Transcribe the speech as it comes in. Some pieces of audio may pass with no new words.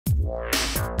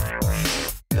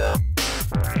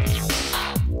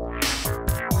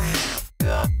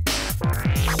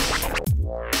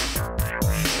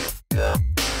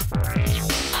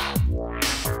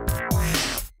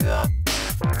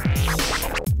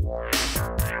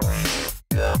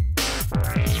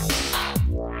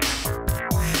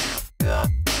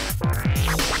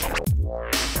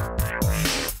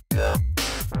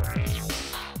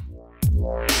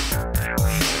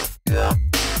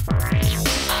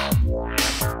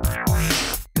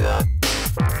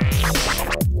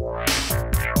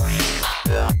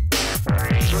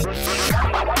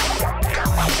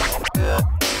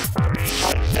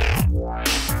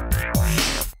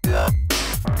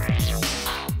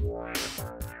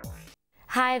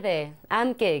Hi there,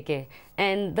 I'm Keke,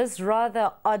 and this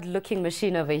rather odd-looking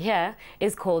machine over here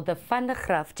is called the Van der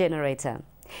Graaf generator.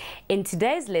 In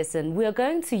today's lesson, we are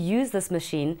going to use this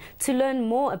machine to learn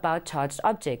more about charged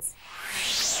objects.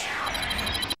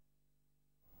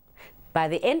 By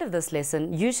the end of this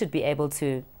lesson, you should be able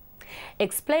to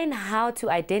explain how to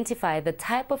identify the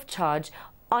type of charge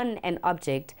on an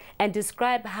object and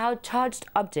describe how charged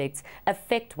objects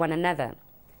affect one another.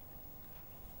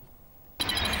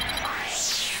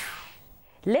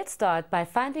 Let's start by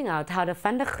finding out how the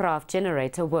Van der Graaf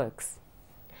generator works.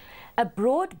 A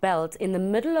broad belt in the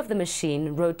middle of the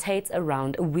machine rotates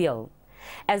around a wheel.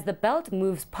 As the belt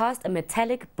moves past a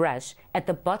metallic brush at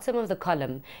the bottom of the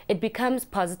column, it becomes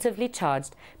positively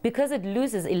charged because it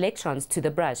loses electrons to the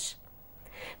brush.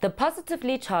 The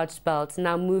positively charged belt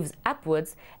now moves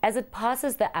upwards as it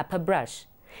passes the upper brush.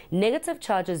 Negative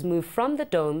charges move from the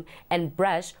dome and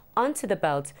brush onto the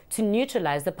belt to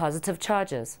neutralize the positive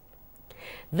charges.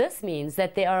 This means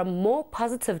that there are more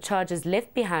positive charges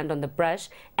left behind on the brush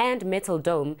and metal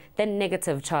dome than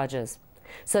negative charges.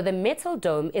 So the metal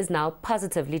dome is now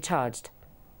positively charged.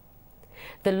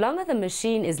 The longer the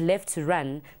machine is left to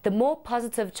run, the more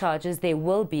positive charges there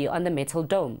will be on the metal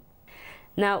dome.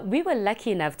 Now, we were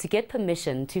lucky enough to get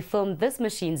permission to film this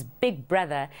machine's big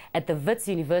brother at the Wits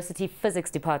University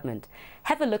Physics Department.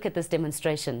 Have a look at this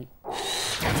demonstration.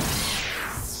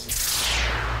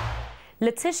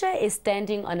 Letitia is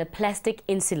standing on a plastic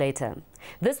insulator.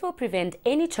 This will prevent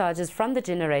any charges from the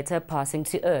generator passing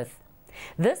to Earth.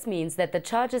 This means that the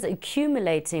charges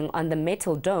accumulating on the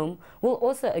metal dome will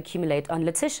also accumulate on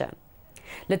Letitia.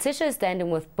 Letitia is standing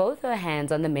with both her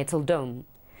hands on the metal dome.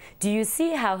 Do you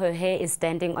see how her hair is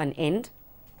standing on end?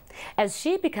 As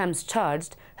she becomes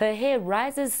charged, her hair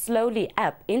rises slowly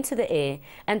up into the air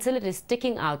until it is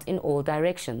sticking out in all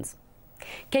directions.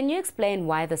 Can you explain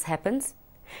why this happens?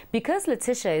 Because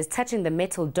Letitia is touching the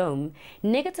metal dome,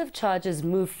 negative charges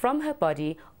move from her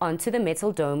body onto the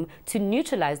metal dome to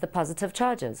neutralize the positive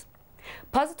charges.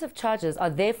 Positive charges are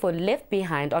therefore left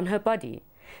behind on her body.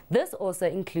 This also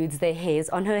includes the hairs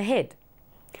on her head.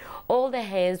 All the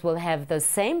hairs will have the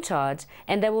same charge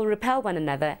and they will repel one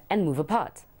another and move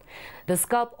apart. The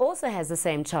scalp also has the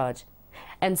same charge,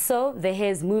 and so the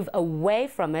hairs move away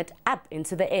from it up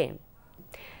into the air.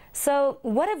 So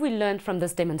what have we learned from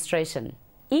this demonstration?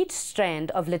 Each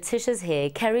strand of Letitia's hair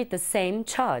carried the same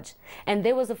charge, and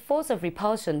there was a force of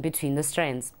repulsion between the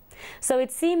strands. So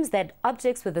it seems that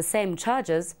objects with the same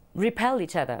charges repel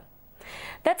each other.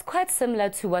 That's quite similar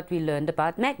to what we learned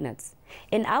about magnets.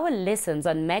 In our lessons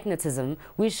on magnetism,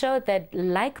 we showed that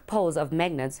like poles of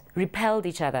magnets repelled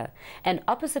each other, and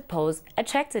opposite poles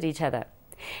attracted each other.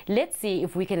 Let's see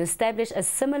if we can establish a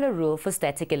similar rule for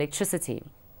static electricity.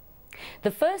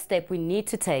 The first step we need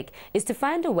to take is to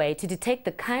find a way to detect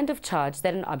the kind of charge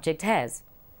that an object has.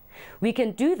 We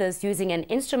can do this using an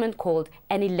instrument called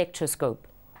an electroscope.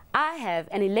 I have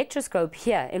an electroscope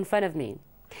here in front of me.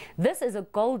 This is a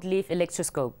gold leaf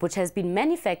electroscope which has been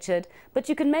manufactured, but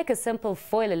you can make a simple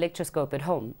foil electroscope at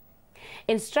home.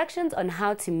 Instructions on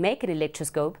how to make an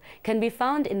electroscope can be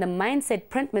found in the Mindset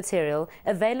print material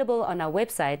available on our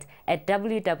website at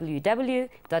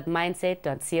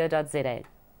www.mindset.co.za.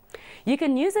 You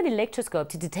can use an electroscope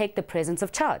to detect the presence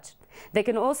of charge. They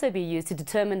can also be used to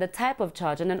determine the type of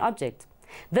charge on an object.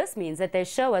 This means that they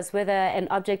show us whether an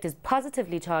object is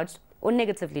positively charged or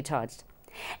negatively charged.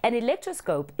 An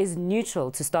electroscope is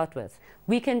neutral to start with.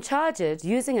 We can charge it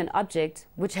using an object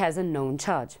which has a known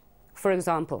charge. For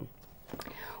example,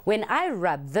 when I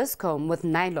rub this comb with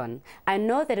nylon, I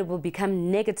know that it will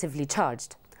become negatively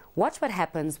charged. Watch what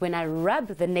happens when I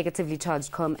rub the negatively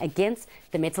charged comb against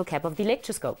the metal cap of the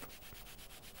electroscope.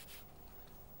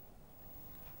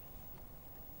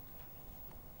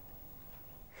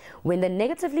 When the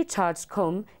negatively charged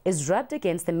comb is rubbed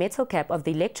against the metal cap of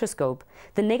the electroscope,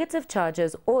 the negative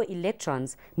charges or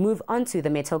electrons move onto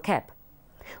the metal cap.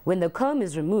 When the comb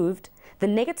is removed, the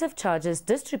negative charges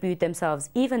distribute themselves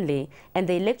evenly and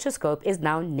the electroscope is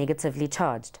now negatively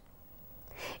charged.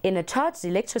 In a charged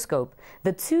electroscope,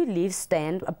 the two leaves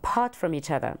stand apart from each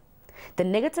other. The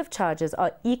negative charges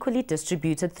are equally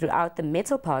distributed throughout the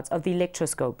metal parts of the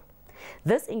electroscope.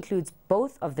 This includes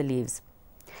both of the leaves.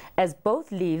 As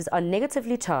both leaves are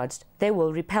negatively charged, they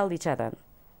will repel each other.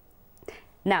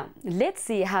 Now, let's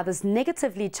see how this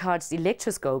negatively charged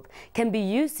electroscope can be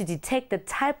used to detect the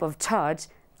type of charge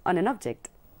on an object.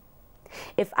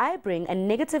 If I bring a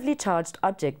negatively charged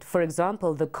object, for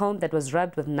example the comb that was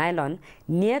rubbed with nylon,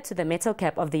 near to the metal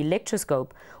cap of the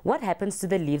electroscope, what happens to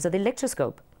the leaves of the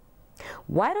electroscope?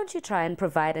 Why don't you try and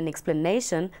provide an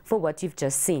explanation for what you've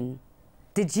just seen?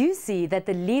 Did you see that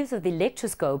the leaves of the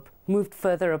electroscope moved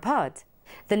further apart?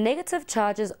 The negative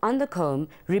charges on the comb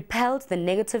repelled the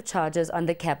negative charges on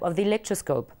the cap of the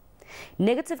electroscope.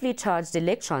 Negatively charged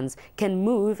electrons can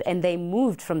move, and they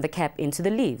moved from the cap into the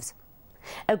leaves.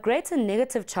 A greater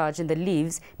negative charge in the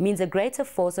leaves means a greater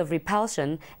force of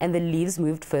repulsion, and the leaves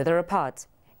moved further apart.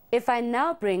 If I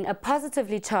now bring a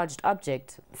positively charged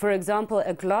object, for example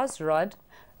a glass rod,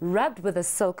 rubbed with a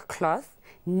silk cloth,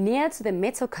 near to the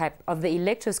metal cap of the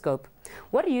electroscope,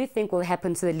 what do you think will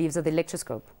happen to the leaves of the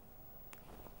electroscope?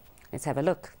 Let's have a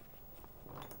look.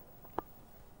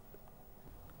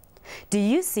 Do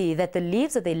you see that the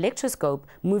leaves of the electroscope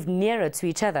move nearer to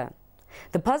each other?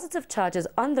 The positive charges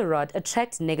on the rod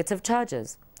attract negative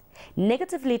charges.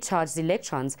 Negatively charged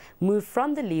electrons move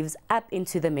from the leaves up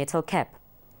into the metal cap.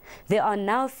 There are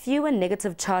now fewer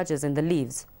negative charges in the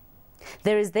leaves.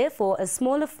 There is therefore a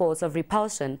smaller force of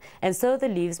repulsion, and so the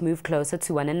leaves move closer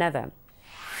to one another.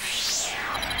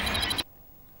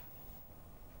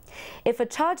 If a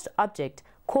charged object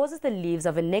causes the leaves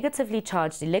of a negatively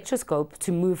charged electroscope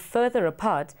to move further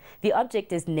apart, the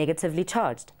object is negatively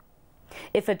charged.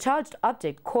 If a charged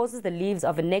object causes the leaves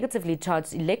of a negatively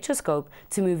charged electroscope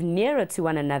to move nearer to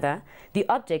one another, the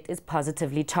object is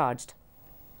positively charged.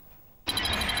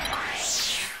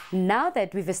 Now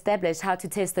that we've established how to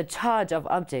test the charge of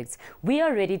objects, we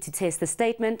are ready to test the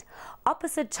statement,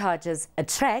 opposite charges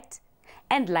attract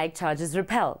and like charges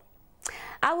repel.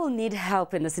 I will need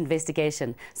help in this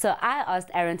investigation, so I asked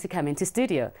Aaron to come into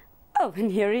studio. Oh, and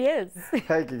here he is.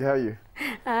 Hi, Kiki, how are you?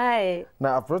 Hi.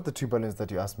 Now, I've brought the 2 balloons that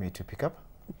you asked me to pick up.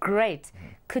 Great.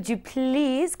 Could you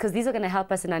please, because these are going to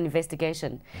help us in our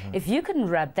investigation, if you can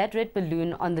rub that red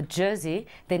balloon on the jersey,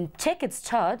 then check its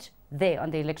charge there on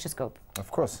the electroscope. Of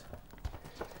course.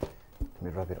 Let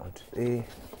me rub it onto there.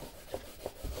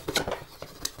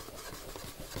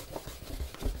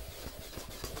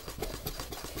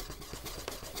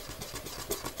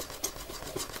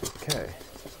 Okay.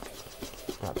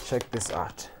 Now check this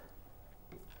out.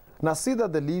 Now see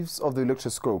that the leaves of the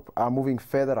electroscope are moving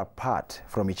further apart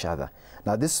from each other.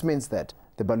 Now this means that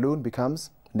the balloon becomes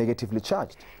negatively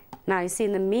charged. Now you see,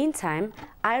 in the meantime,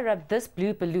 I rubbed this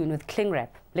blue balloon with cling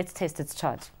wrap. Let's test its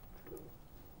charge.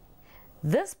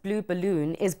 This blue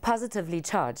balloon is positively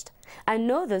charged. I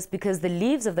know this because the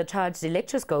leaves of the charged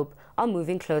electroscope are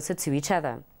moving closer to each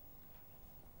other.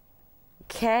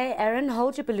 Okay, Aaron,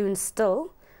 hold your balloon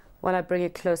still while I bring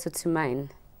it closer to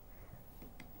mine.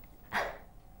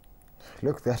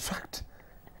 Look, they attract.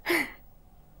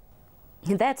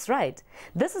 That's right.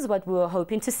 This is what we were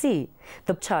hoping to see.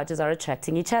 The charges are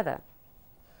attracting each other.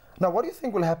 Now, what do you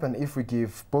think will happen if we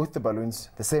give both the balloons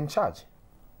the same charge?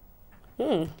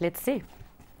 Let's see.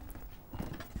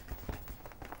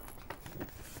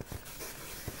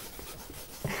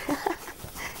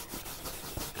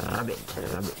 Rub it,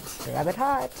 rub it. Rub it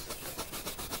hard.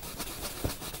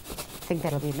 Think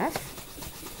that'll be enough.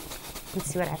 Let's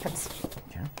see what happens.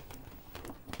 Okay.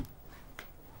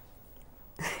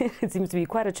 It seems to be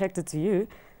quite attracted to you.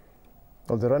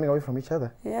 Oh, they're running away from each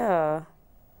other. Yeah.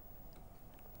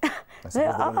 They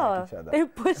are. They're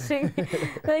pushing,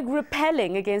 they're like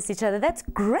repelling against each other. That's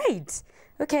great.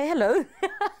 Okay, hello.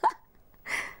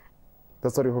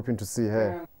 That's what you're hoping to see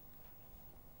here.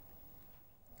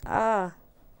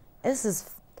 This is...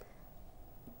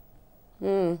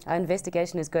 our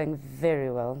investigation is going very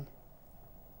well.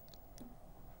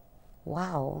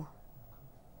 Wow.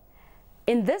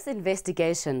 In this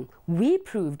investigation, we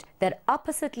proved that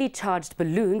oppositely charged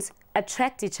balloons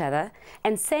attract each other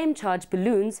and same charged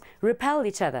balloons repel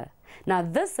each other. Now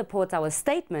this supports our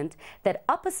statement that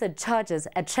opposite charges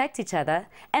attract each other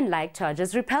and like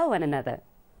charges repel one another.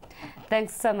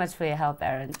 Thanks so much for your help,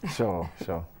 Aaron. Sure,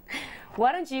 sure.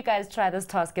 Why don't you guys try this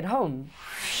task at home?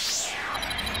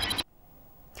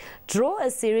 Draw a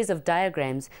series of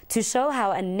diagrams to show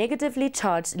how a negatively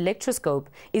charged electroscope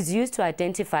is used to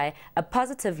identify a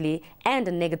positively and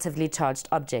a negatively charged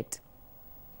object.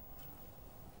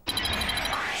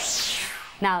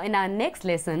 Now, in our next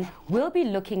lesson, we'll be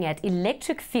looking at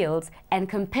electric fields and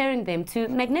comparing them to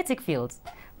magnetic fields.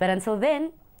 But until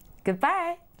then,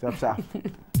 goodbye. Chap, chap.